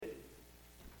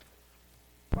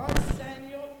1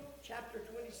 Samuel chapter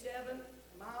 27. Am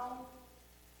I on?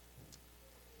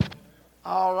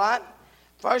 All right.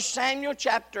 1 Samuel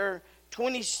chapter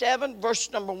 27,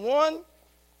 verse number 1.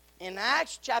 In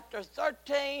Acts chapter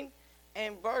 13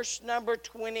 and verse number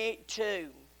 22.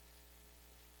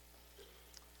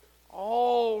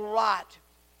 All right.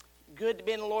 Good to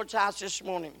be in the Lord's house this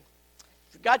morning.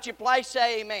 If you've got your place,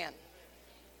 say amen.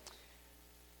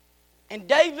 And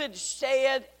David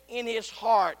said in his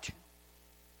heart,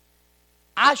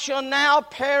 I shall now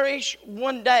perish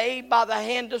one day by the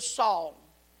hand of Saul.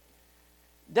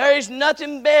 There is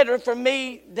nothing better for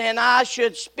me than I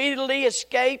should speedily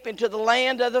escape into the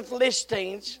land of the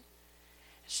Philistines.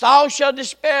 Saul shall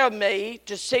despair of me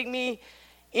to seek me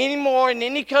any more in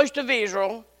any coast of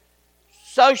Israel.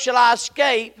 So shall I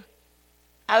escape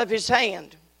out of his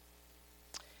hand.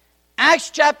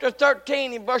 Acts chapter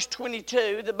 13 and verse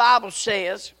 22, the Bible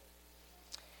says,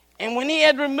 and when he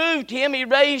had removed him, he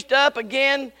raised up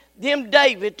again them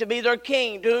David to be their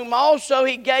king, to whom also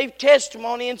he gave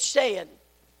testimony and said,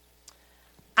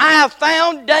 I have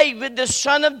found David, the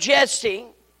son of Jesse.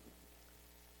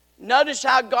 Notice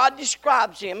how God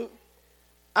describes him.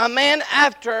 A man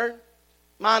after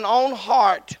mine own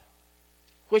heart,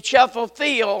 which shall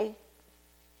fulfill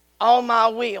all my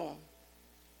will.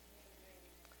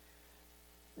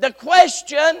 The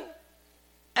question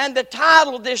and the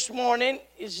title this morning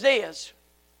is this.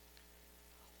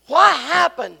 What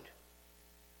happened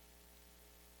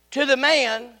to the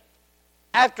man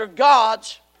after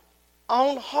God's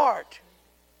own heart?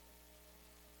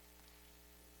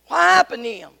 What happened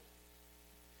to him?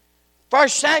 1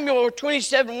 Samuel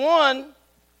 27:1,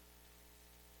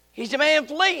 he's a man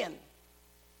fleeing.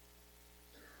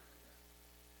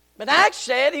 But Acts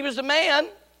said he was a man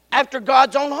after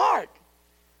God's own heart.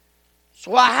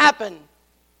 So what happened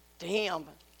to him?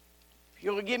 If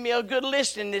you'll give me a good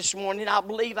listening this morning, I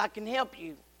believe I can help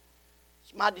you.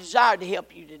 It's my desire to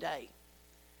help you today.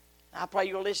 I pray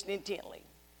you'll listen intently.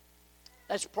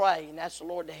 Let's pray and ask the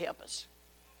Lord to help us.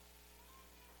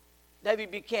 David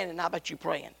Buchanan, how about you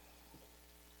praying?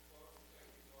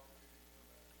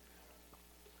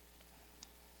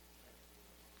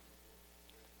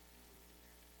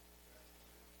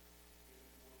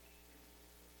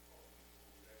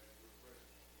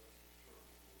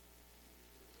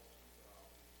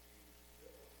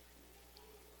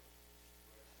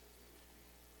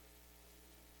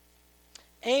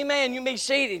 Amen. You may be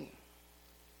seated.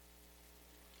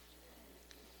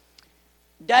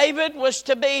 David was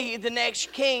to be the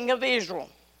next king of Israel.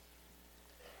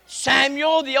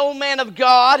 Samuel, the old man of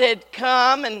God, had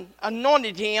come and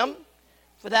anointed him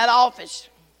for that office.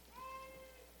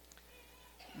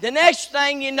 The next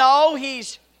thing you know,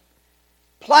 he's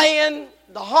playing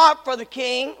the harp for the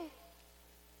king.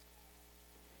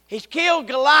 He's killed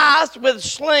Goliath with a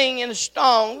sling and a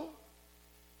stone.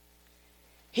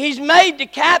 He's made the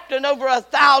captain over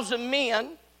 1,000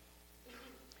 men.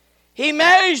 He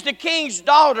marries the king's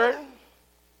daughter.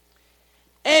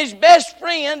 And his best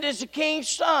friend is the king's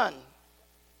son.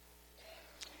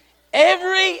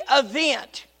 Every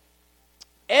event,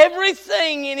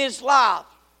 everything in his life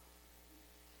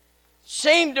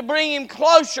seemed to bring him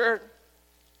closer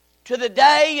to the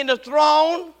day and the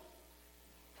throne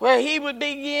where he would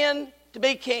begin to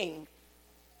be king.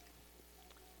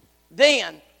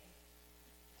 Then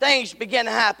things began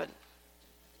to happen.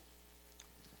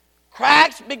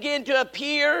 Cracks began to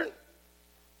appear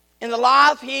in the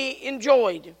life he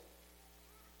enjoyed.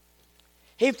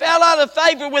 He fell out of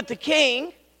favor with the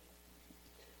king.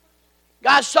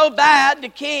 Got so bad, the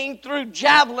king threw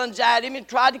javelins at him and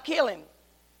tried to kill him.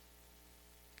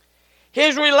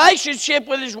 His relationship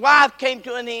with his wife came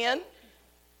to an end.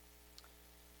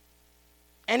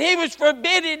 And he was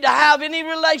forbidden to have any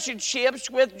relationships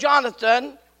with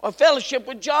Jonathan or fellowship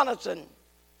with Jonathan.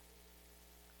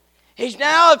 He's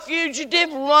now a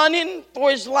fugitive running for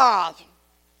his life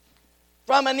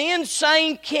from an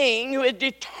insane king who had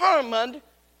determined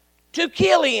to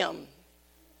kill him.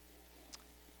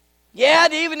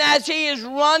 Yet, even as he is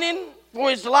running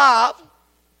for his life,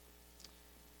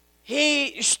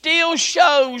 he still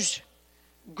shows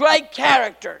great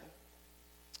character.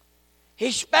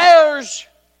 He spares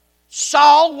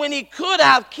Saul when he could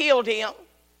have killed him.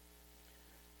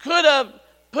 Could have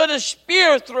put a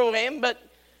spear through him, but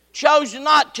chose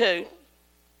not to.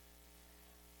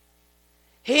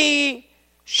 He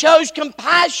shows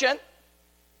compassion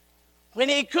when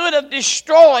he could have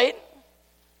destroyed.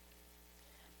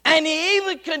 And he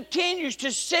even continues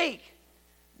to seek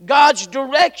God's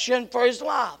direction for his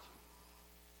life.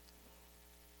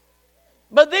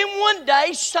 But then one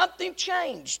day something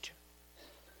changed.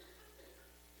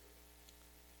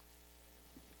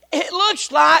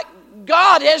 looks like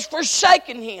God has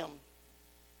forsaken him.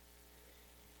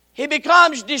 He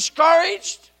becomes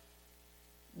discouraged,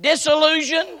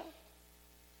 disillusioned,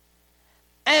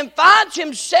 and finds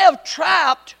himself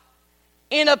trapped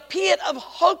in a pit of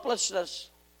hopelessness.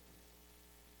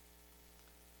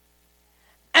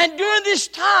 And during this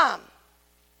time,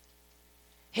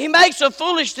 he makes a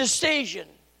foolish decision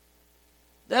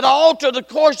that altered the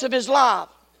course of his life.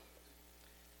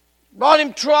 Brought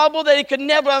him trouble that he could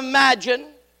never imagine,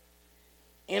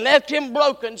 and left him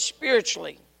broken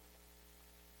spiritually.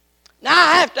 Now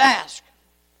I have to ask,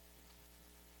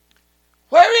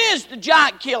 where is the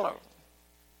giant killer?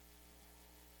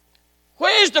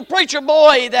 Where is the preacher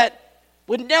boy that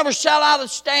would never sell out a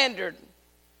standard?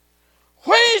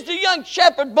 Where is the young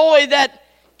shepherd boy that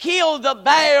killed the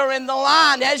bear and the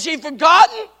lion? Has he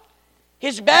forgotten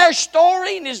his bear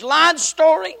story and his lion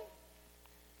story?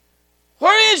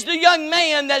 Where is the young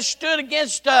man that stood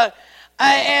against a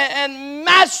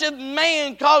massive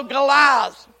man called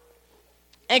Goliath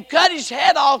and cut his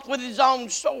head off with his own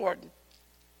sword?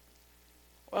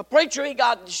 Well, preacher, he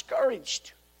got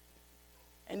discouraged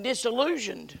and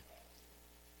disillusioned.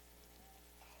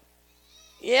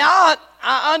 Yeah,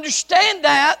 I understand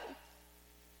that.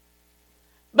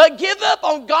 But give up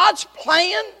on God's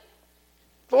plan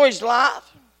for his life?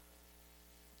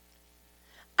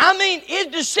 I mean, his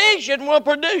decision will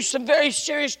produce some very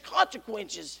serious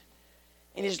consequences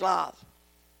in his life.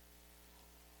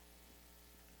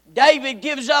 David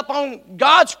gives up on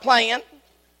God's plan.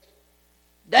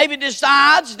 David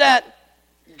decides that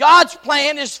God's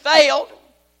plan has failed.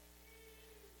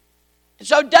 And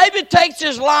so David takes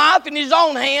his life in his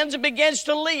own hands and begins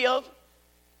to live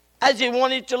as he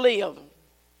wanted to live.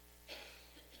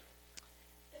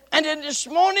 And then this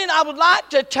morning I would like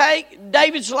to take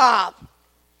David's life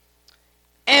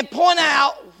and point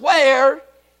out where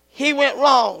he went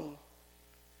wrong.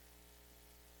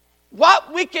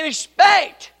 What we can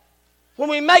expect when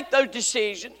we make those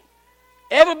decisions.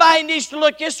 Everybody needs to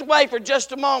look this way for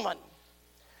just a moment.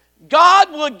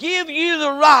 God will give you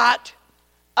the right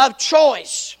of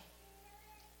choice.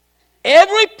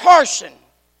 Every person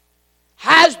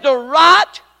has the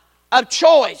right of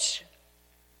choice.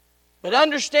 But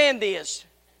understand this,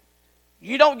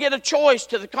 you don't get a choice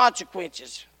to the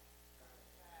consequences.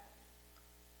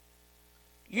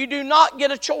 You do not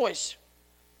get a choice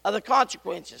of the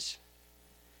consequences.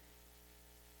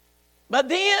 But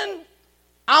then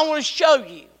I want to show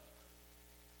you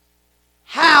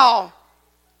how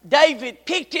David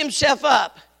picked himself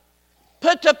up,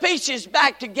 put the pieces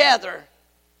back together,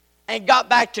 and got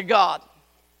back to God.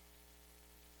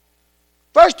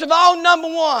 First of all, number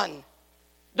one,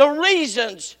 the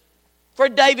reasons for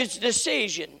David's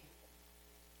decision.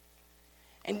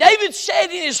 And David said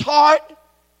in his heart,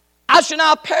 I shall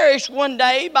not perish one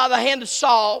day by the hand of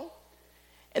Saul,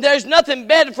 and there is nothing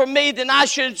better for me than I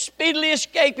should speedily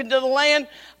escape into the land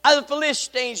of the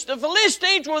Philistines. The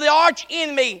Philistines were the arch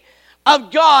enemy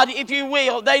of God, if you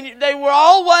will. They were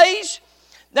always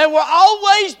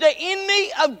the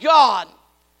enemy of God.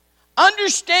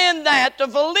 Understand that the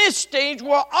Philistines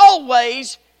were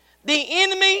always the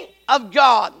enemy of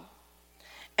God.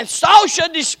 And Saul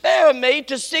shall despair of me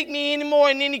to seek me any more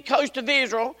in any coast of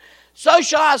Israel. So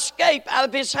shall I escape out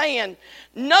of his hand.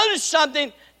 Notice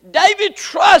something. David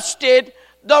trusted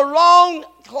the wrong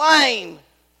claim.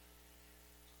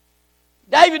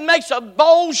 David makes a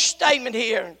bold statement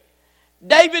here.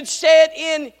 David said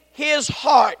in his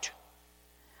heart,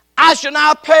 I shall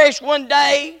not perish one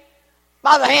day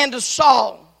by the hand of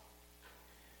Saul.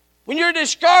 When you're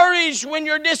discouraged, when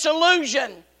you're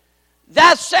disillusioned,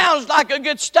 that sounds like a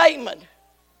good statement.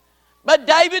 But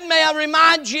David, may I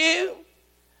remind you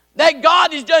that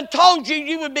God has done told you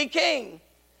you would be king.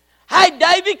 Hey,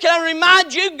 David, can I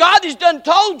remind you, God has done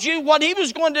told you what he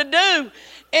was going to do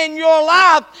in your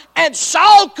life. And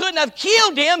Saul couldn't have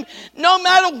killed him no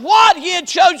matter what he had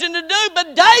chosen to do. But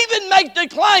David makes the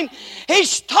claim.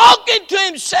 He's talking to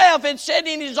himself and said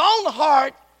in his own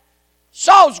heart,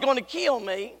 Saul's going to kill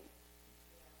me.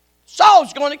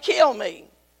 Saul's going to kill me.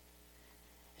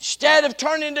 Instead of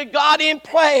turning to God in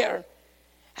prayer,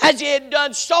 as he had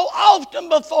done so often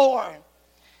before,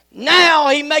 now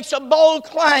he makes a bold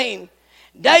claim.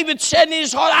 David said in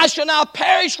his heart, I shall not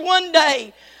perish one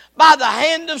day by the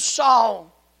hand of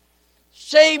Saul.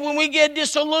 See, when we get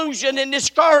disillusioned and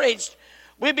discouraged,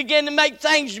 we begin to make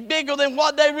things bigger than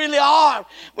what they really are.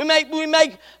 We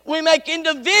make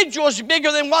individuals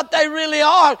bigger than what they really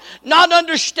are, not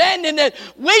understanding that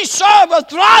we serve a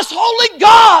thrice holy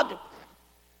God.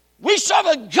 We serve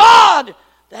a God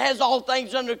that has all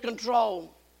things under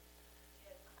control.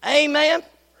 Amen.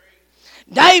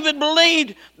 David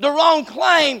believed the wrong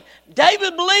claim.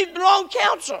 David believed the wrong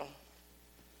counsel.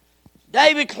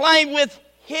 David claimed with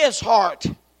his heart.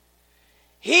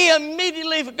 He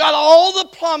immediately forgot all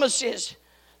the promises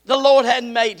the Lord had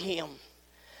made him.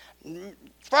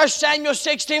 1 Samuel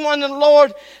 16, when the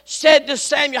Lord said to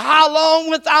Samuel, how long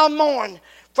wilt thou mourn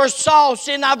for Saul,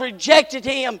 seeing I've rejected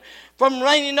him from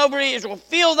reigning over Israel?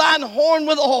 Fill thine horn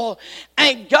with oil,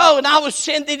 and go, and I will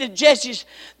send thee to Jesse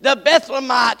the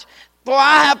Bethlehemite, for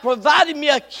I have provided me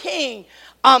a king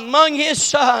among his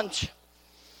sons.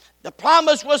 The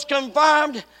promise was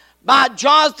confirmed by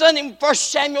Jonathan in 1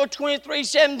 Samuel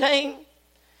 23:17.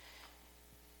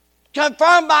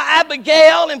 Confirmed by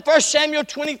Abigail in 1 Samuel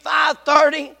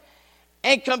 25:30.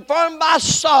 And confirmed by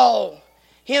Saul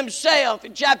himself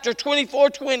in chapter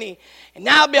 24:20. And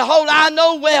now behold, I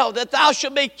know well that thou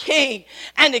shalt be king,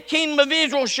 and the kingdom of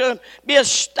Israel shall be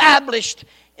established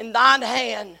in thine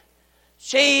hand.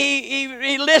 See,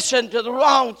 he listened to the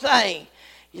wrong thing.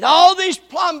 And all these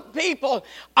people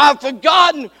are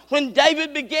forgotten when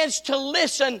David begins to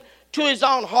listen to his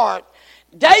own heart.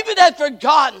 David had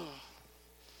forgotten.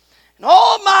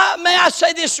 And may I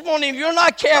say this morning, if you're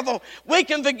not careful, we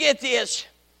can forget this.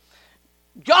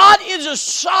 God is a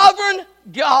sovereign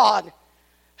God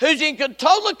who's in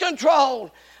total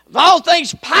control of all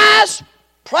things past,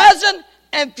 present,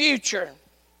 and future.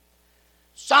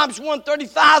 Psalms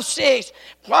 135:6.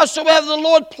 Whatsoever the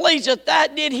Lord pleaseth,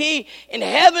 that did he in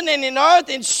heaven and in earth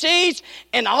and seas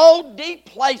and all deep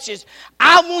places.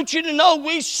 I want you to know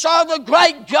we serve a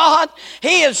great God.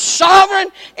 He is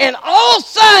sovereign in all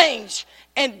things.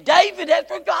 And David had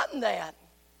forgotten that.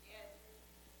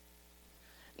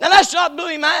 Now let's not boo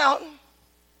him out.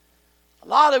 A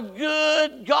lot of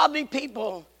good, godly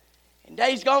people in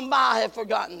days gone by have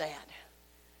forgotten that.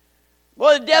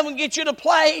 Boy, the devil gets you to a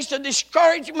place of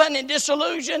discouragement and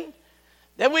disillusion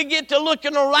that we get to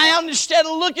looking around instead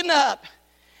of looking up.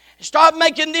 Start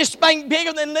making this thing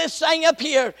bigger than this thing up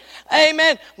here.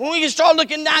 Amen. When we can start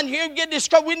looking down here and get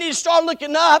discouraged, we need to start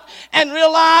looking up and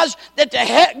realize that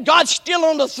God's still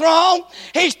on the throne.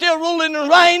 He's still ruling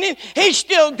and reigning. He's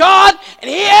still God,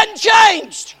 and He hasn't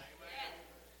changed.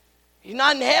 He's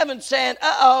not in heaven saying,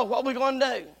 uh-oh, what are we going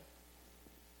to do?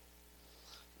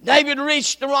 David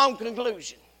reached the wrong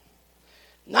conclusion.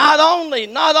 Not only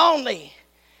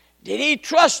did he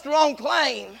trust the wrong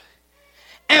claim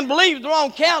and believe the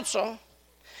wrong counsel,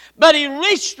 but he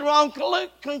reached the wrong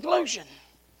conclusion.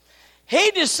 He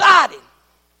decided,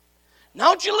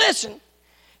 don't you listen,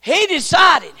 he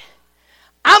decided,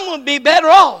 I'm going to be better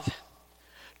off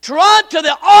to run to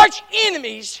the arch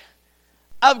enemies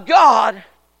of God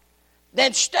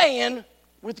than staying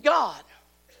with God.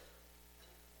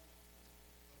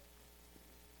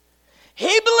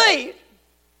 He believed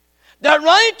that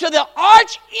running to the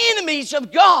arch enemies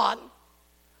of God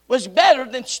was better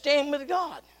than staying with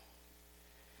God.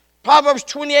 Proverbs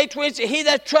 28:20 says, he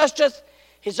that trusteth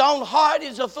his own heart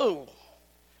is a fool.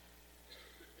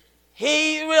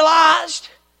 He realized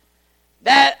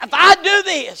that if I do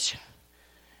this,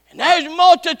 and there's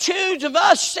multitudes of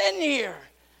us sitting here,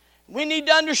 we need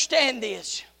to understand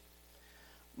this.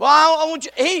 Well,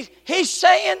 he's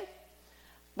saying,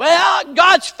 well,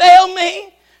 God's failed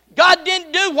me. God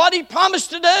didn't do what He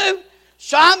promised to do,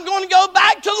 so I'm going to go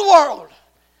back to the world.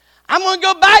 I'm going to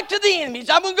go back to the enemies.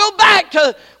 I'm going to go back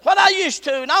to what I used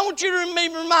to. And I want you to be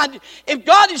reminded, if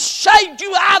God has saved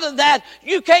you out of that,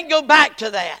 you can't go back to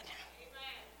that.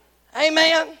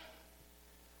 Amen.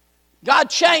 God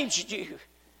changed you.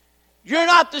 You're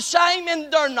not the same,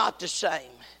 and they're not the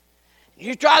same.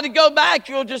 You try to go back,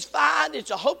 you'll just find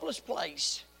it's a hopeless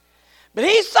place. But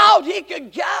he thought he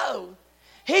could go.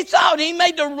 He thought he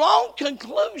made the wrong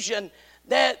conclusion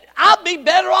that I'd be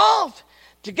better off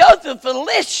to go to the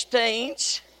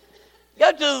Philistines,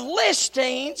 than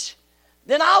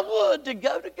I would to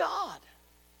go to God.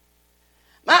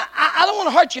 I don't want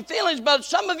to hurt your feelings, but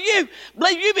some of you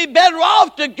believe you'd be better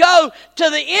off to go to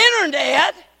the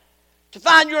internet to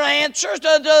find your answers,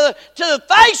 to the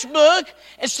Facebook,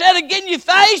 instead of getting your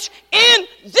face in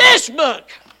this book.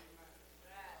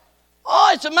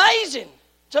 Oh, it's amazing.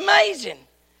 It's amazing.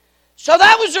 So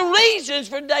that was the reasons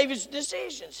for David's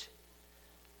decisions.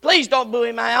 Please don't boo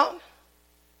him out.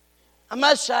 I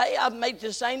must say, I've made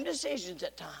the same decisions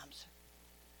at times.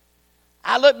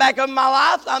 I look back over my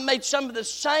life, I made some of the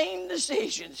same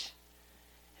decisions.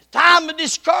 It's time of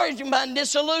discouragement and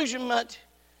disillusionment.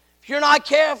 If you're not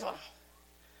careful,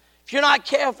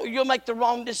 you'll make the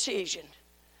wrong decision.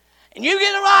 And you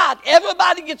get it right.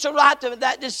 Everybody gets a right to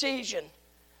that decision.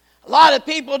 A lot of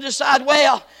people decide,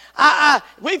 well,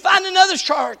 we find another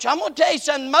church. I'm going to tell you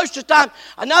something. Most of the time,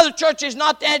 another church is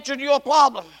not the answer to your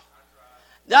problem.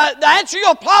 The answer to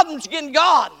your problems is getting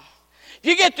God. If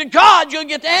you get to God, you'll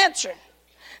get the answer.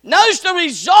 Notice the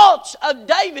results of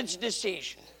David's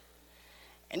decision.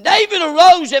 And David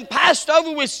arose and passed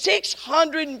over with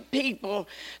 600 people,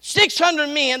 600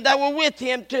 men that were with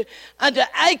him unto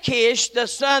Achish, the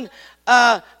son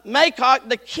of Machach,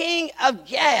 the king of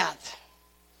Gath.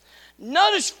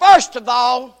 Notice first of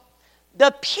all,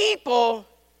 the people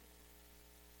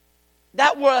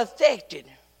that were affected.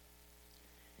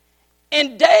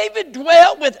 And David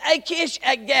dwelt with Achish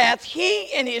at Gath,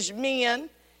 he and his men,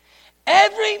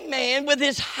 every man with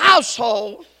his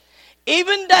household,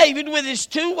 even David with his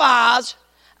 2 wives,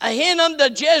 Ahinoam the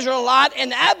Jezreelite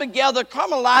and Abigail the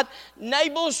Carmelite,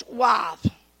 Nabal's wife.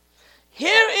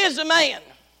 Here is a man.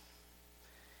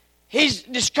 He's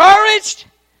discouraged.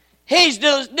 He's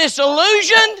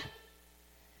disillusioned.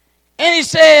 And he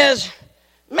says,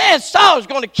 man, Saul's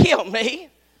going to kill me.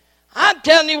 I'm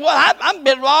telling you what, I'm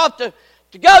better off to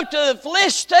go to the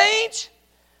Philistines.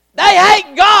 They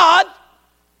hate God,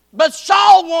 but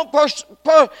Saul won't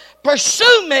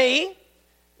pursue me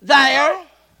there.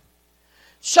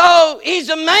 So he's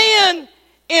a man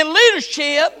in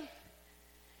leadership,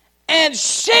 and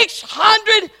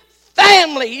 600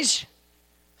 families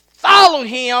follow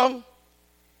him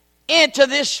into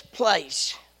this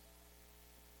place.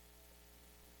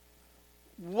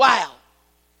 Wow.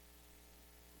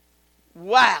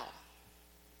 Wow.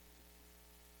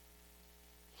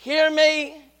 Hear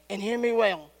me and hear me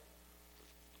well.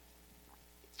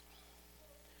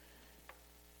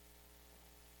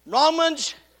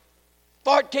 Romans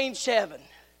 14:7.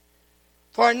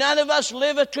 For none of us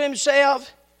liveth to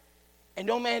himself, and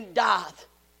no man dieth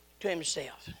to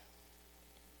himself.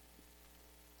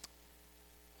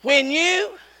 When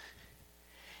you,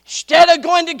 instead of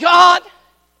going to God,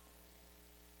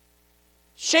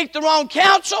 seek the wrong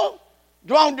counsel,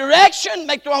 the wrong direction,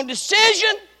 make the wrong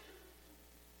decision,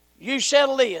 you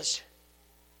settle this.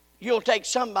 You'll take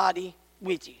somebody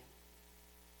with you.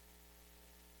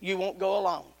 You won't go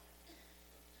alone.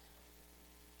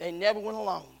 They never went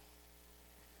alone.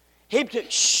 He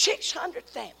took 600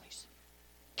 families.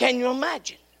 Can you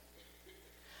imagine?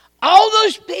 All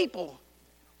those people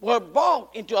were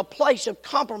brought into a place of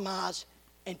compromise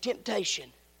and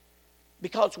temptation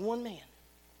because of one man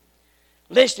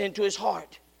listening to his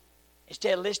heart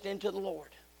instead of listening to the Lord.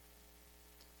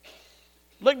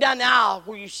 Look down the aisle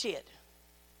where you sit.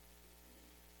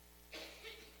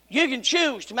 You can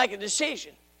choose to make a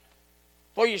decision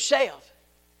for yourself.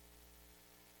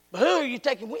 But who are you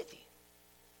taking with you?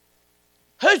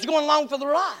 Who's going along for the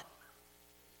ride?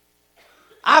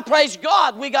 I praise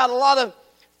God, we got a lot of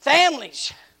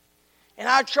families in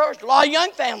our church, a lot of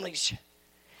young families,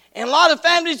 and a lot of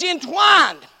families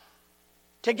entwined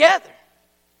together.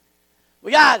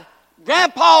 We got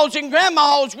grandpas and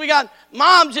grandmas, we got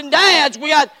moms and dads, we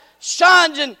got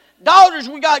sons and daughters,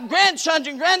 we got grandsons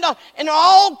and granddaughters, and they're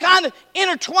all kind of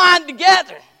intertwined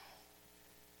together.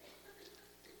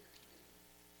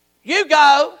 You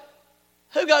go,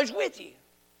 who goes with you?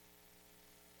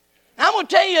 I'm going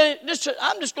to tell you,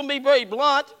 I'm just going to be very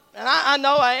blunt, and I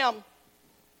know I am.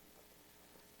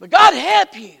 But God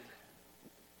help you.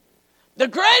 The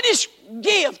greatest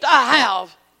gift I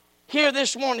have here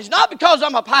this morning is not because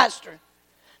I'm a pastor,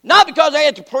 not because I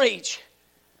had to preach.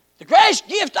 The greatest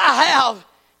gift I have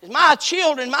is my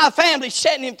children, my family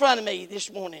sitting in front of me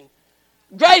this morning.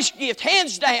 Greatest gift,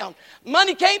 hands down.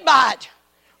 Money can't buy it.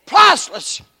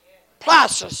 Priceless.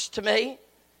 Priceless to me.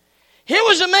 Here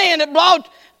was a man that brought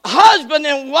husband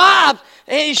and wife,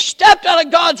 and he stepped out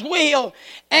of God's will.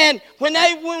 And when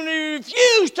he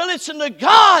refused to listen to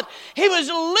God, he was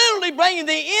literally bringing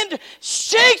the end to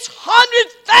 600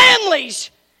 families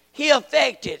he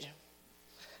affected.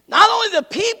 Not only the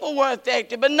people were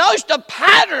affected, but notice the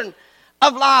pattern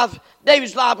of life.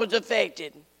 David's life was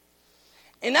affected.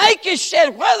 And Achish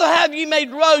said, "Whether have you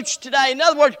made roads today?" In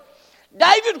other words,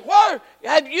 David, where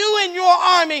have you and your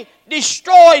army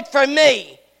destroyed for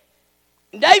me?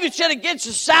 And David said, against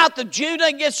the south of Judah,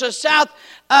 against the south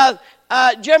of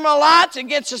Jerahmeelites,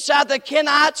 against the south of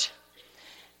Kenites.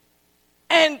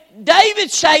 And David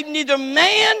saved neither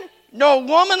man nor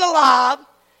woman alive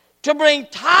to bring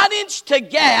tidings to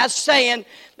Gath, saying,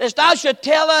 lest thou should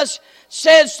tell us,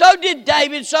 said, so did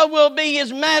David, so will be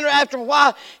his manner after a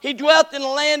while. He dwelt in the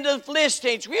land of the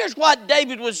Philistines. Here's what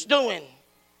David was doing.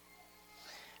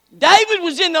 David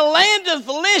was in the land of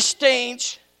the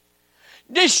Philistines,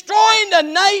 destroying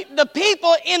the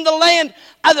people in the land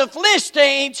of the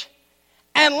Philistines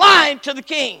and lying to the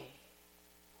king.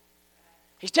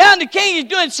 He's telling the king he's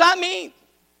doing something.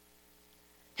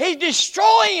 He's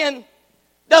destroying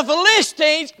the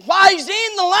Philistines while he's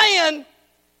in the land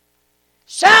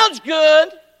Sounds good.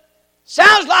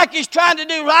 Sounds like he's trying to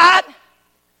do right,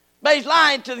 but he's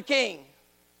lying to the king.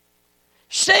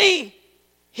 See,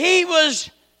 he was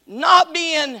not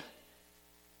being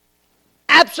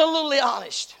absolutely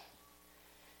honest.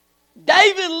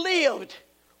 David lived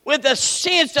with a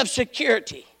sense of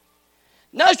security.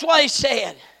 Notice what he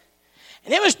said.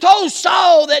 And it was told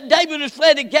Saul that David was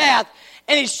fled to Gath,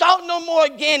 and he sought no more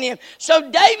again him.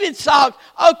 So David thought,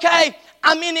 okay,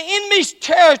 I'm in the enemy's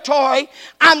territory.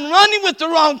 I'm running with the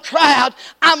wrong crowd.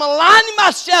 I'm aligning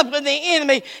myself with the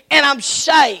enemy, and I'm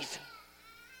safe.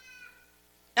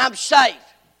 I'm safe.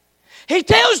 He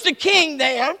tells the king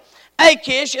there,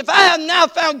 Achish, if I have now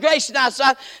found grace in thy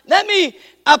sight, let me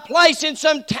a place in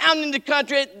some town in the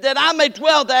country that I may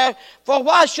dwell there. For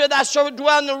why should thy servant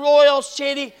dwell in the royal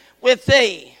city with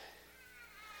thee?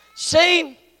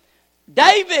 See,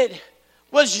 David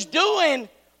was doing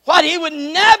what he would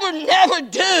never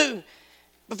do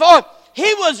before.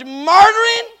 He was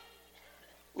murdering,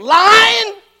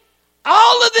 lying,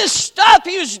 all of this stuff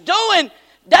he was doing,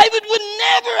 David would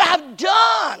never have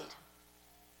done.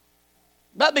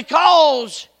 But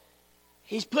because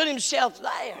he's put himself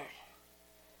there,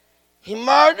 he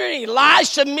murdered, he lied,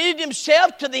 submitted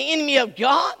himself to the enemy of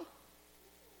God.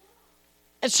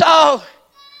 And so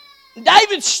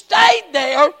David stayed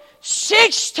there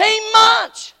 16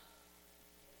 months.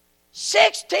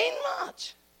 16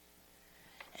 months.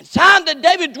 And the time that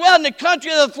David dwelt in the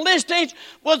country of the Philistines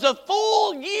was a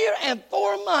full year and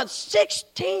 4 months.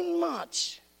 16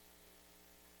 months.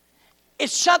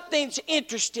 It's something's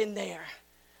interesting there.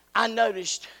 I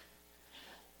noticed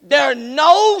there are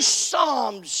no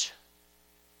psalms.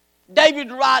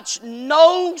 David writes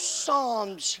no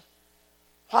psalms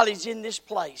while he's in this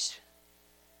place.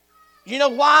 You know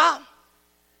why?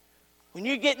 When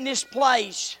you get in this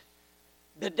place,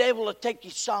 the devil will take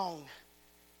your song.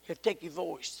 He'll take your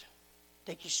voice.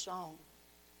 Take your song.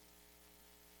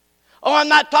 Oh, I'm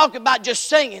not talking about just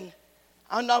singing.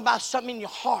 I'm talking about something in your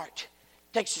heart.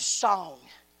 Takes a song.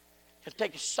 He'll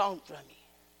take a song from you.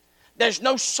 There's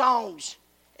no songs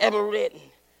ever written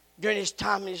during his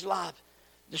time in his life.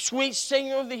 The sweet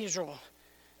singer of Israel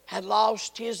had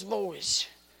lost his voice.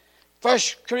 1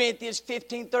 Corinthians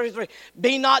 15:33.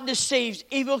 Be not deceived.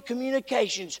 Evil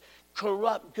communications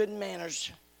corrupt good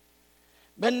manners.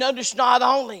 But notice not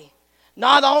only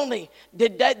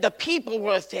did the people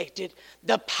were affected,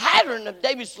 the pattern of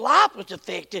David's life was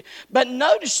affected, but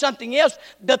notice something else.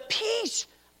 The peace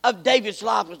of David's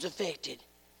life was affected.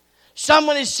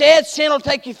 Someone has said sin will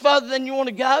take you further than you want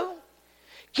to go,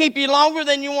 keep you longer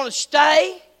than you want to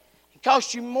stay, and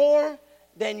cost you more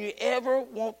than you ever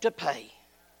want to pay.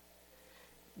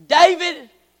 David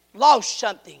lost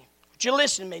something. Would you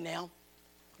listen to me now?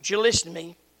 Would you listen to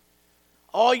me?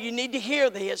 Oh, you need to hear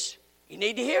this. You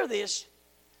need to hear this.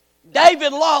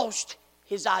 David lost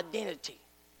his identity.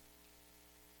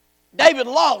 David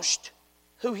lost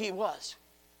who he was.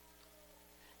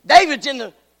 David's in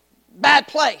the bad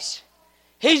place.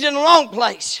 He's in the wrong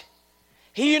place.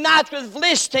 He unites with the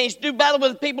Philistines to do battle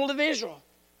with the people of Israel.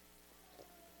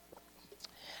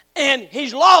 And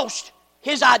he's lost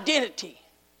his identity.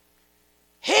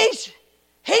 He's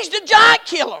the giant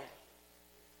killer.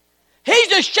 He's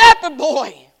the shepherd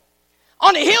boy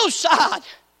on the hillside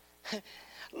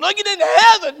looking into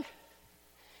heaven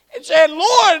and saying,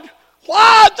 Lord,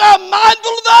 why art thou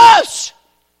mindful of us?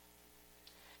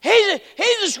 He's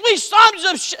the sweet psalms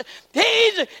of,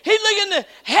 he's looking into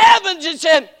heavens and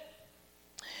said,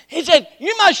 he said,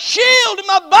 you're my shield and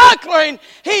my buckler. And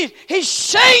he's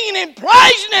singing and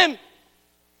praising him.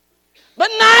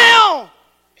 But now,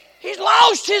 he's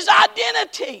lost his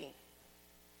identity.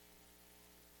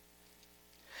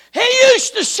 He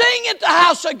used to sing at the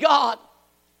house of God.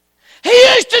 He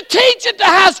used to teach at the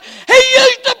house. He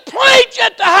used to preach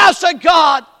at the house of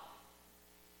God.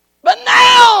 But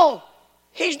now,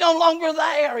 he's no longer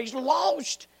there. He's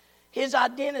lost his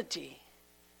identity.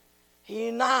 He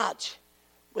unites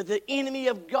with the enemy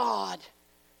of God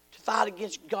to fight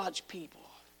against God's people.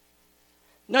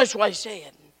 Notice what he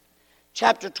said.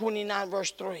 Chapter 29,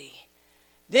 verse 3.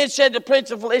 Then said the prince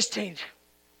of Philistines,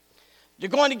 they're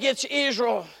going against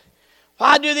Israel.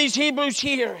 Why do these Hebrews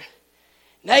here?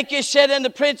 And Achish said unto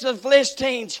the prince of the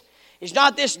Philistines, is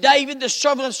not this David, the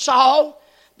servant of Saul,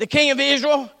 the king of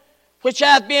Israel, which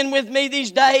hath been with me these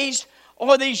days,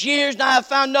 or these years, and I have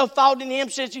found no fault in him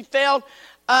since he fell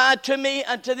to me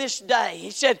unto this day. He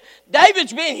said,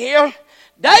 David's been here.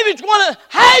 David's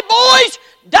hey boys,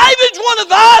 David's one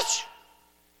of us.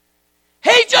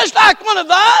 He's just like one of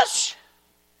us.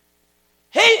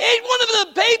 He's one of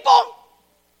the people.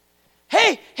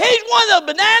 He's one of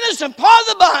the bananas and part of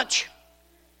the bunch.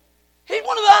 He's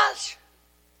one of us.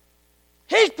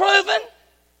 He's proven.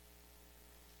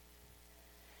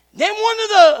 Then one of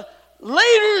the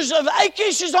leaders of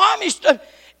Achish's army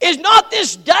is not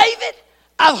this David,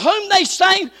 of whom they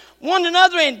sang one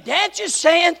another in dances,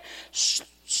 saying,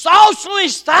 Saul slew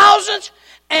his thousands,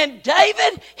 and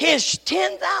David his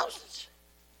 10,000s.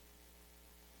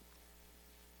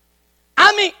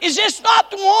 I mean, is this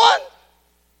not the one?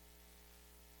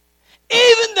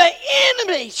 Even the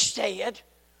enemy said,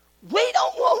 we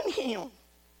don't want him.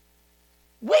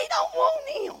 We don't want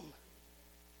him.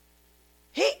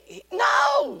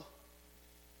 No.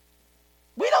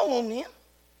 We don't want him.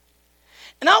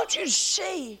 And I want you to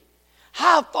see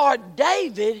how far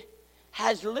David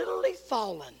has literally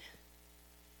fallen.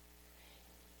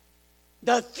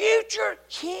 The future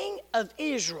king of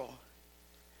Israel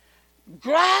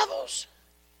grovels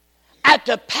at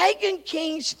the pagan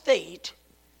king's feet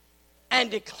and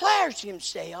declares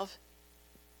himself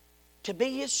to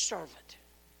be his servant.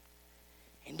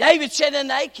 And David said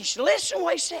unto Achish, listen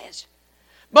what he says.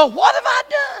 But what have I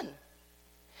done?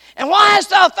 And why hast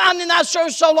thou found in thy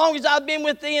service so long as I've been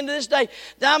with thee unto this day,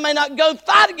 that I may not go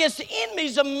fight against the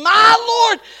enemies of my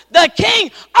Lord the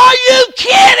king? Are you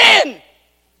kidding?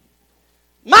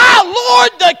 My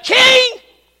Lord the king?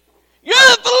 You're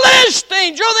the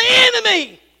Philistines. You're the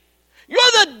enemy.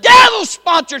 You're the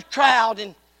devil-sponsored crowd.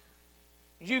 And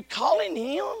you calling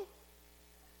him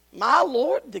my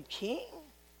Lord the king?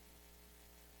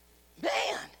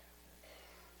 Man.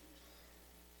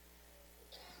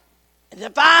 And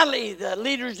then finally, the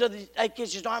leaders of the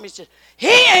Achish's army said, he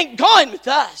ain't going with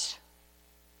us.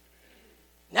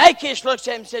 And Achish looks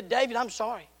at him and said, David, I'm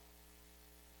sorry.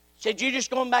 He said, you just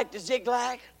going back to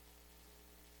Ziklag?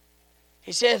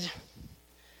 He said,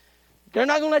 they're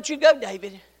not going to let you go,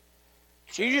 David.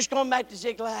 So you're just going back to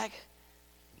Ziklag,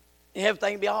 and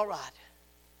everything will be all right.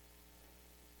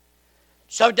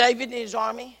 So David and his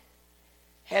army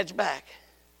heads back.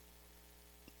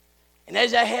 And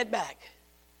as they head back,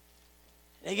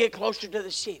 they get closer to the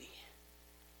city.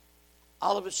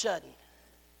 All of a sudden,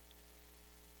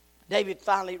 David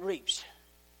finally reaps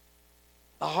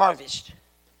the harvest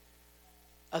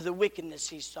of the wickedness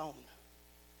he's sown.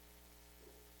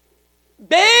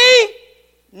 Be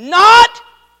not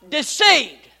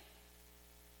deceived.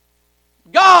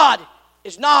 God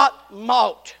is not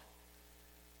mocked.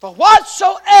 For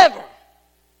whatsoever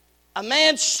a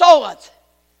man soweth,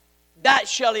 that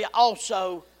shall he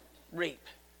also reap.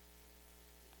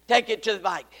 Take it to the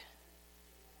bank.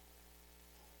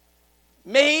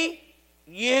 Me,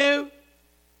 you,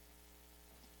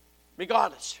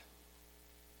 regardless.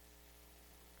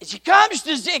 As he comes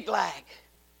to Ziklag,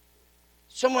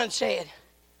 someone said,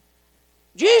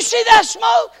 do you see that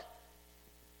smoke?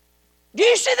 Do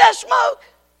you see that smoke?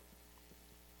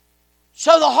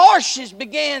 So the horses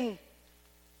began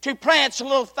to prance a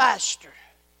little faster.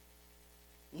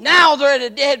 Now they're at a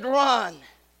dead run.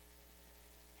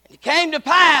 And it came to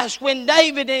pass when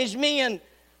David and his men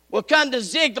will come to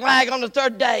Ziklag on the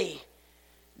third day,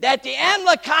 that the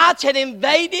Amalekites had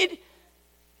invaded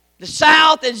the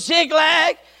south at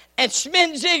Ziklag and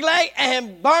smitten Ziklag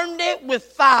and burned it with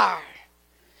fire,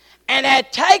 and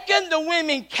had taken the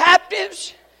women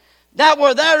captives that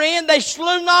were therein. They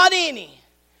slew not any,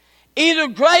 either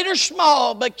great or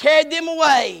small, but carried them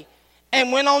away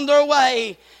and went on their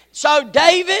way. So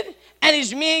David and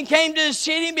his men came to the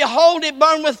city, and behold, it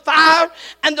burned with fire,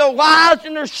 and their wives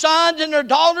and their sons and their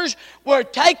daughters were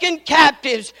taken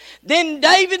captives. Then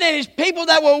David and his people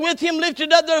that were with him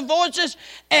lifted up their voices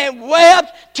and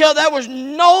wept till there was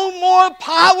no more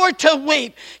power to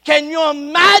weep. Can you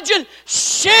imagine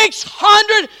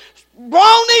 600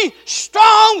 brawny,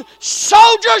 strong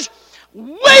soldiers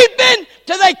weeping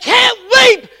till they can't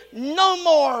weep no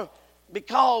more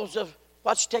because of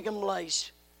what's taking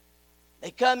place? They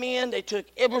come in, they took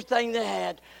everything they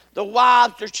had, the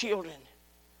wives, their children.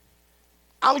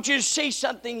 I want you to see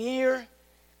something here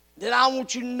that I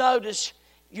want you to notice.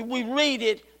 We read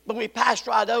it, but we pass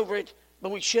right over it, but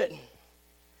we shouldn't.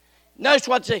 Notice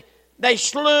what they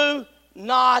slew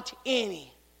not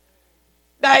any.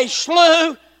 They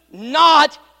slew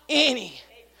not any.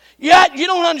 Yet you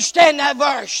don't understand that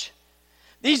verse.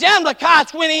 These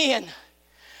Amalekites went in.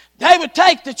 They would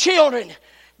take the children,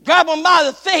 grab them by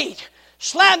the feet,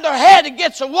 slam their head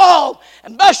against the wall,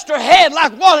 and bust their head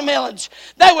like watermelons.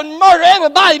 They would murder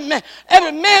everybody,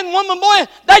 every man, woman, boy.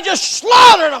 They just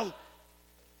slaughtered them.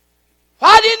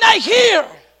 Why didn't they hear?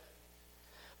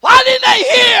 Why didn't they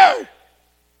hear?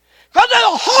 Because there's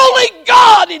a holy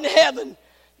God in heaven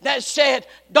that said,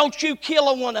 don't you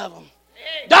kill one of them.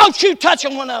 Don't you touch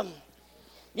one of them.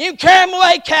 You carry them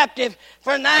away captive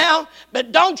for now,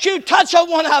 but don't you touch on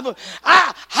one of them.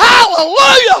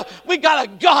 Hallelujah! We got a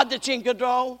God that's in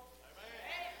control.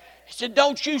 He said,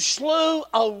 don't you slew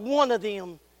a one of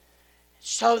them.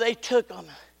 So they took them.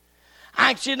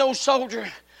 I can see no soldier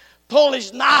pull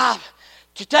his knife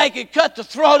to take and cut the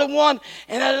throat of one,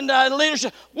 and then the leader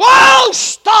said, whoa,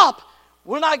 stop!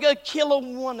 We're not going to kill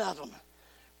one of them.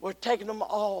 We're taking them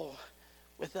all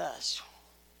with us.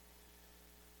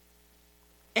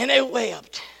 And they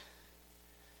wept.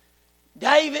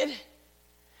 David,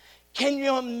 can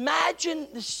you imagine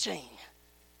the scene?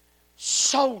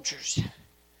 Soldiers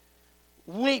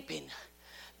weeping.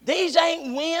 These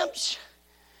ain't wimps.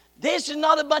 This is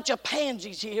not a bunch of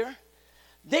pansies here.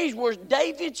 These were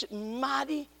David's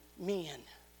mighty men.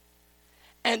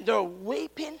 And they're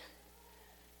weeping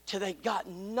till they got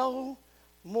no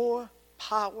more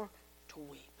power to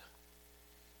weep.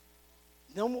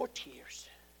 No more tears.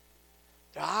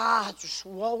 Their eyes are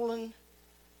swollen.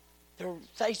 Their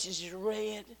faces are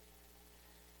red.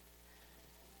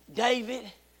 David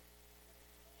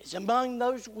is among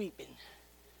those weeping.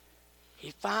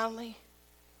 He finally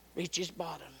reaches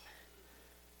bottom.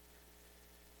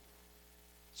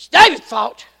 It's David's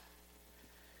fault.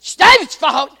 It's David's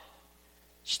fault.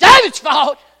 It's David's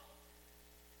fault.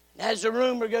 And as the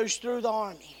rumor goes through the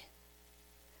army,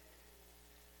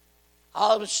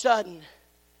 all of a sudden,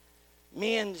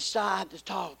 men decide to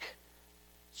talk.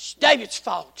 It's David's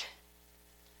fault.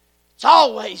 It's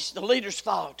always the leader's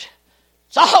fault.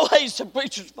 It's always the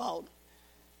preacher's fault.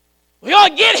 We ought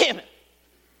to get him. The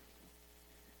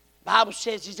Bible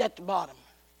says he's at the bottom.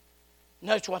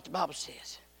 Notice what the Bible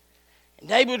says. And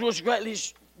David was greatly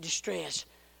distressed,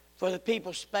 for the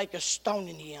people spake of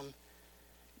stoning him,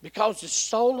 because the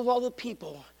soul of all the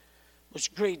people was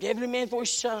grieved. Every man for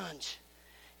his sons.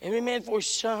 Every man for his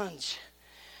sons.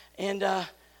 And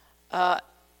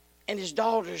his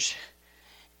daughters.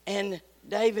 And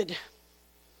David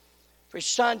for his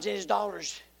sons and his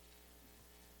daughters.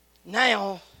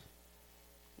 Now,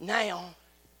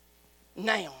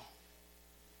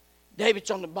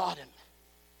 David's on the bottom.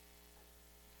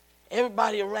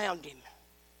 Everybody around him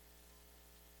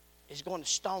is going to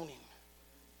stone him.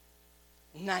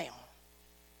 Now.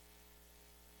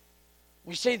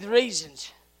 We see the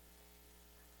reasons.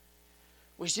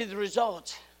 We see the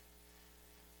results.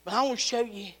 But I want to show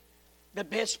you the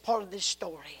best part of this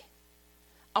story.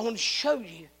 I want to show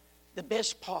you the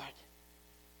best part.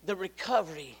 The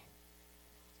recovery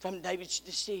from David's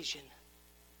decision.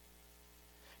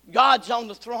 God's on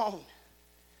the throne.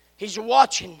 He's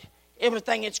watching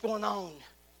everything that's going on.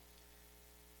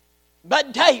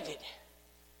 But David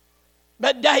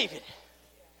did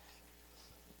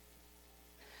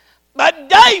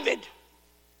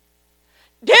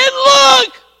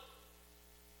look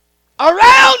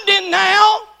around him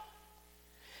now.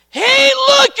 He ain't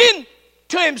looking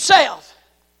to himself,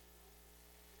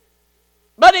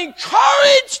 but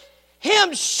encouraged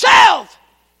himself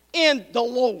in the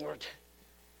Lord.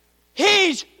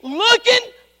 He's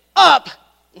looking up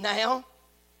now.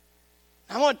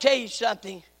 I want to tell you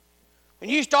something. When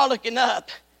you start looking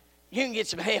up, you can get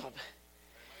some help.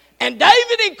 And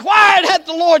David inquired at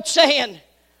the Lord, saying,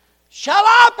 shall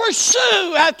I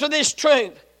pursue after this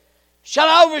troop? Shall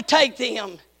I overtake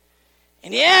them?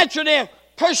 And he answered him,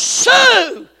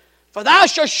 pursue, for thou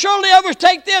shalt surely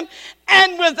overtake them,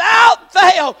 and without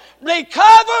fail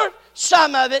recover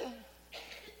some of it,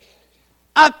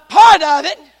 a part of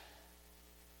it.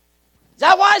 Is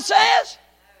that what it says?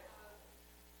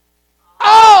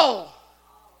 All.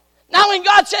 Now when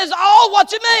God says all,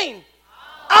 what's it mean?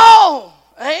 All.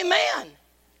 Amen.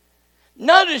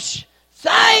 Notice,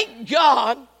 thank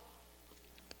God,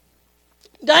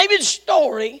 David's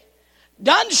story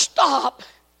doesn't stop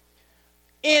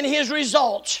in his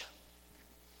results.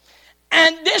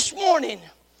 And this morning,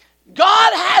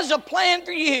 God has a plan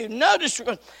for you. Notice,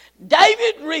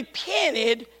 David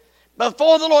repented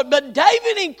before the Lord, but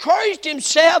David encouraged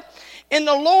himself in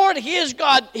the Lord his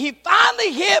God. He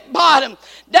finally hit bottom.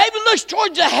 David looks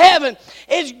towards the heaven.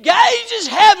 His gaze is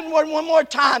heavenward one more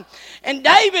time. And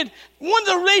David, one of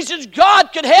the reasons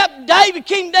God could help David,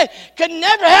 King David, could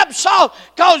never help Saul,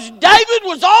 because David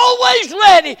was always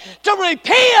ready to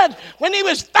repent. When he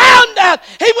was found out,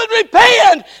 he would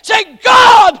repent. Say,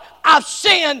 God, I've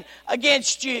sinned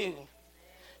against you.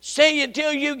 See,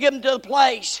 until you get him to the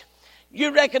place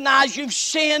you recognize you've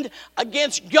sinned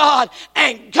against God,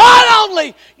 and God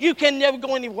only, you can never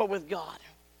go anywhere with God.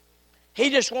 He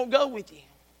just won't go with you.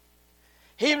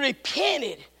 He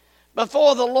repented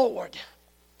before the Lord.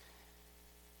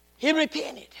 He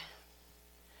repented.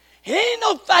 It ain't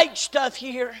no fake stuff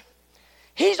here.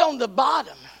 He's on the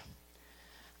bottom.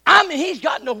 I mean, he's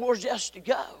got nowhere else to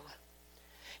go.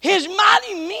 His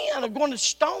mighty men are going to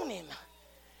stone him.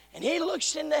 And he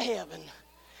looks into heaven.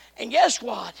 And guess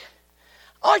what?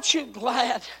 Aren't you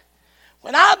glad?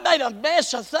 When I've made a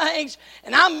mess of things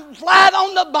and I'm flat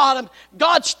on the bottom,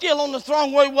 God's still on the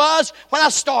throne where he was when I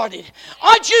started.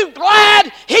 Aren't you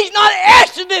glad he's not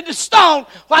etched in the stone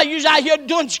while you're out here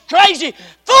doing crazy,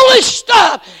 foolish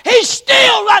stuff? He's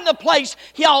still right in the place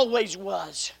he always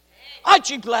was.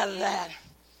 Aren't you glad of that?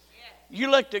 You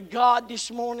looked at God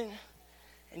this morning,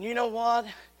 and you know what?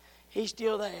 He's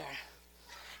still there.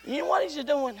 You know what he's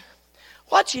doing?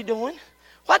 What's he doing?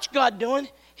 What's God doing?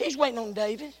 He's waiting on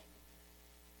David.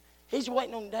 He's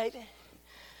waiting on David.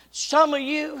 Some of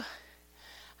you,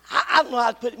 I don't know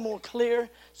how to put it more clear.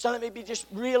 Some of it may be just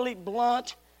really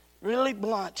blunt, really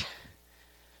blunt.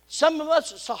 Some of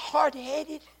us are so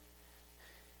hard-headed.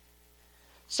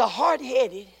 So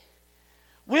hard-headed,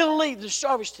 we'll leave the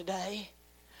service today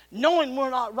knowing we're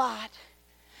not right,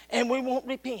 and we won't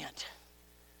repent.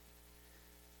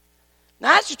 Now,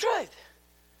 that's the truth.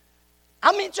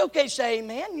 I mean, it's okay to say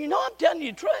amen. You know I'm telling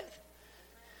you the truth.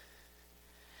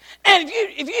 And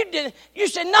if you didn't, you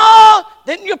say, no,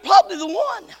 then you're probably the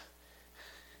one.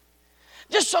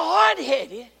 Just so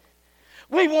hard-headed,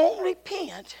 we won't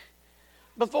repent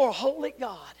before a holy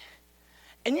God.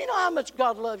 And you know how much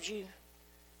God loves you?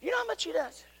 You know how much he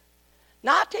does?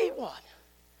 Now, I'll tell you what.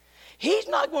 He's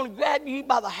not going to grab you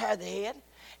by the hair of the head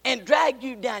and drag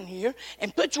you down here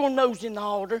and put your nose in the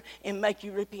altar and make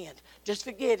you repent. Just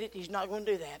forget it. He's not going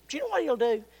to do that. But you know what he'll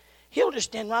do? He'll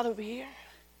just stand right over here,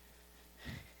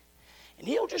 and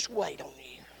he'll just wait on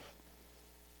you.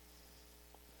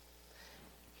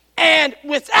 And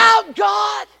without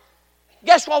God,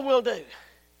 guess what we'll do?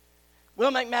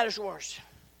 We'll make matters worse.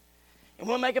 And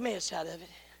we'll make a mess out of it.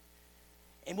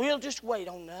 And we'll just wait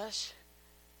on us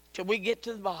till we get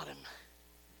to the bottom.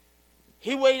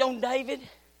 He waited on David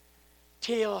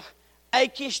till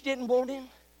Achish didn't want him.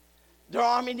 Their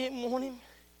army didn't want him.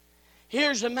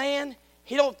 Here's a man,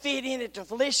 he don't fit in at the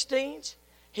Philistines.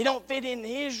 He don't fit in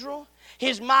Israel.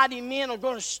 His mighty men are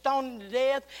going to stone him to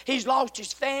death. He's lost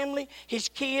his family, his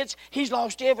kids. He's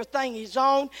lost everything he's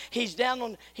owned. He's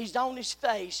on his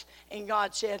face. And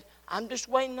God said, I'm just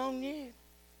waiting on you.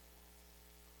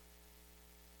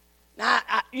 Now,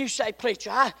 you say, preacher,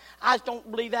 I don't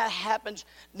believe that happens.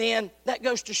 Then that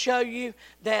goes to show you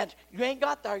that you ain't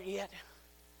got there yet.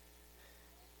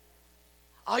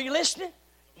 Are you listening?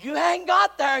 You ain't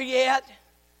got there yet.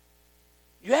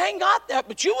 You ain't got there,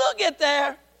 but you will get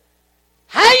there.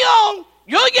 Hang on,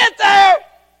 you'll get there.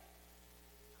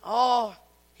 Oh,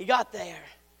 he got there,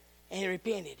 and he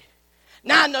repented.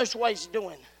 Now I know what he's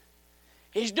doing.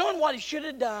 He's doing what he should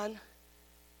have done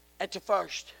at the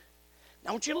first.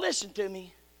 Now I want you to listen to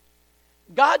me.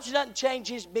 God doesn't change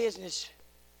his business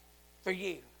for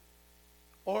you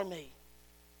or me.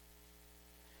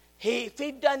 If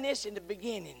he'd done this in the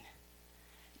beginning,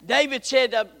 David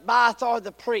said to Abiathar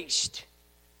the priest,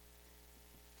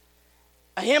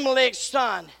 Ahimelech's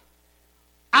son,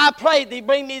 I pray thee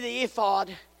bring me the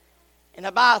ephod. And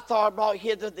Abiathar brought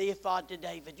hither the ephod to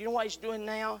David. You know what he's doing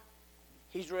now?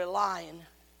 He's relying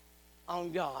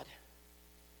on God.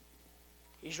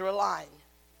 He's relying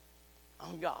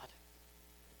on God.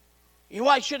 You know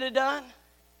what he should have done?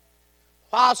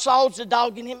 While Saul's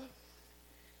dogging him,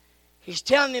 he's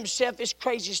telling himself this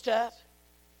crazy stuff.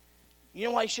 You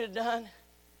know what he should have done?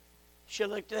 He should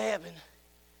have looked to heaven.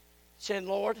 Said,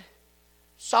 Lord,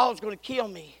 Saul's going to kill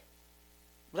me,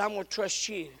 but I'm going to trust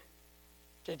you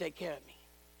to take care of me.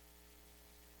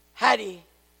 Had he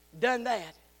done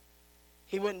that,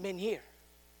 he wouldn't have been here.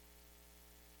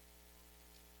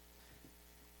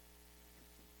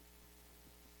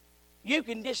 You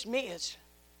can dismiss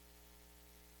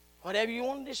whatever you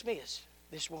want to dismiss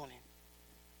this morning.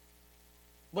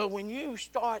 But when you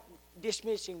start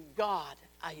dismissing God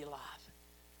out of your life,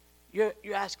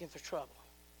 you're asking for trouble.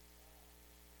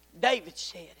 David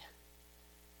said,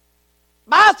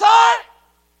 Abiathar,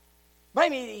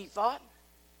 bring me the ephod.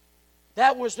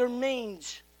 That was their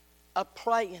means of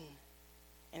praying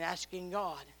and asking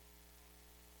God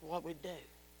what we'd do.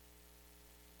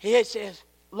 He says,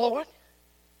 Lord,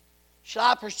 shall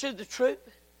I pursue the troop?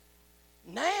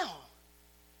 Now.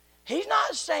 He's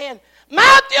not saying,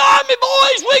 mount the army,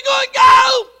 boys, we're going to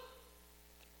go.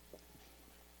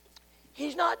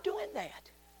 He's not doing that.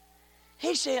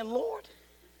 He's saying, Lord,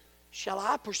 shall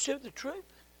I pursue the troop?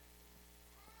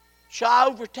 Shall I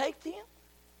overtake them?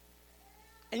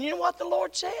 And you know what the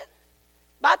Lord said?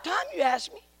 By the time you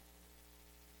ask me,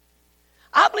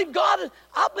 I believe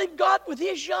God with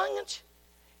his young'uns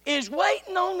is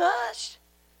waiting on us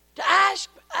to ask.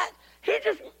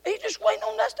 He's just waiting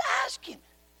on us to ask him.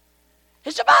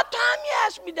 It's about time you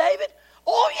ask me, David.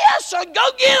 Oh, yes, sir, go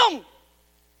get him.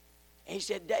 And he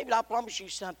said, David, I promise you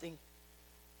something.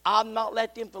 I'll not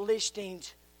let them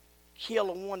Philistines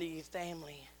kill one of your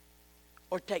family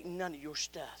or take none of your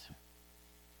stuff.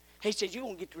 He said, you're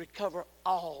going to get to recover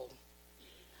all.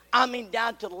 I mean,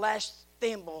 down to the last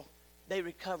thimble, they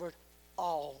recovered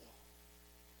all.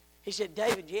 He said,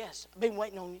 David, yes, I've been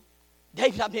waiting on you.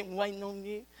 David, I've been waiting on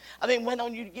you. I've been waiting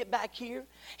on you to get back here.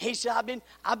 He said,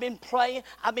 I've been praying.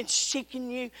 I've been seeking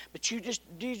you. But you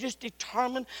just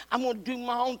determined, I'm going to do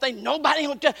my own thing. Nobody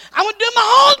going to do. I'm going to do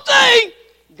my own thing.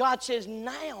 God says,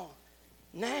 now,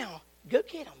 go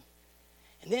get him.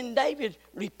 And then David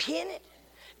repented.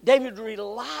 David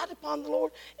relied upon the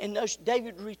Lord. And thus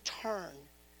David returned.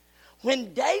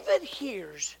 When David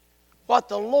hears what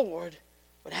the Lord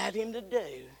would have him to do,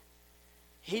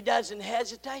 he doesn't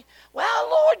hesitate. Well,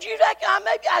 Lord, you reckon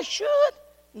maybe I should?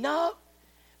 No.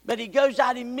 But he goes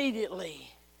out immediately.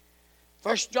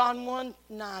 1 John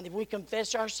 1:9, if we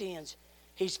confess our sins,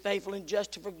 he's faithful and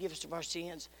just to forgive us of our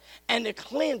sins and to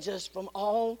cleanse us from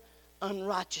all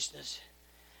unrighteousness.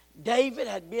 David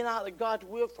had been out of God's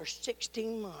will for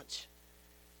 16 months.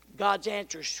 God's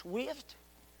answer is swift,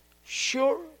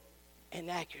 sure, and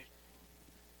accurate.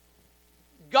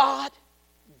 God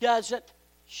doesn't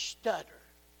stutter.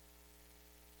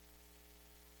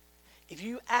 If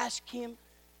you ask him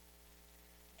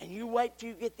and you wait till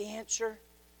you get the answer,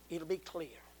 it'll be clear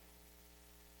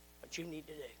what you need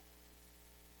to do.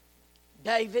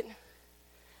 David,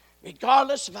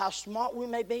 regardless of how smart we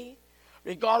may be,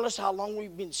 regardless of how long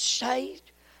we've been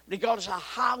saved, regardless of how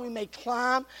high we may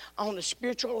climb on the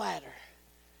spiritual ladder,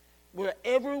 where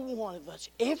every one of us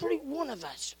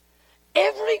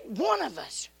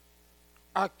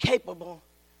are capable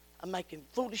of making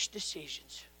foolish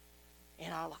decisions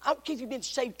in our life. I don't care if you've been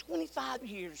saved 25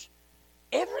 years.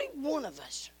 Every one of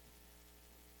us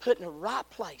put in the right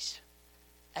place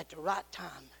at the right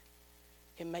time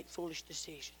can make foolish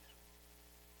decisions.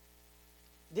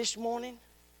 This morning,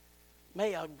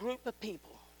 may a group of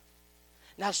people.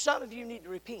 Now, some of you need to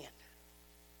repent.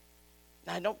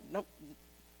 Now, don't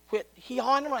quit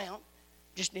hee-hawing around.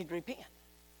 Just need to repent.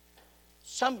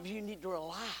 Some of you need to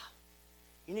rely.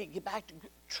 You need to get back to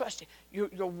trusting.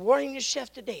 You're worrying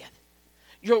yourself to death.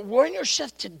 You're worrying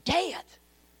yourself to death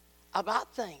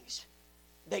about things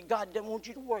that God doesn't want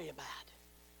you to worry about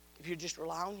if you just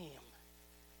rely on him.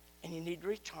 And you need to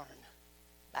return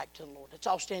back to the Lord. Let's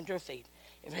all stand to our feet.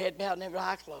 Every head bowed and every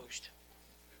eye closed.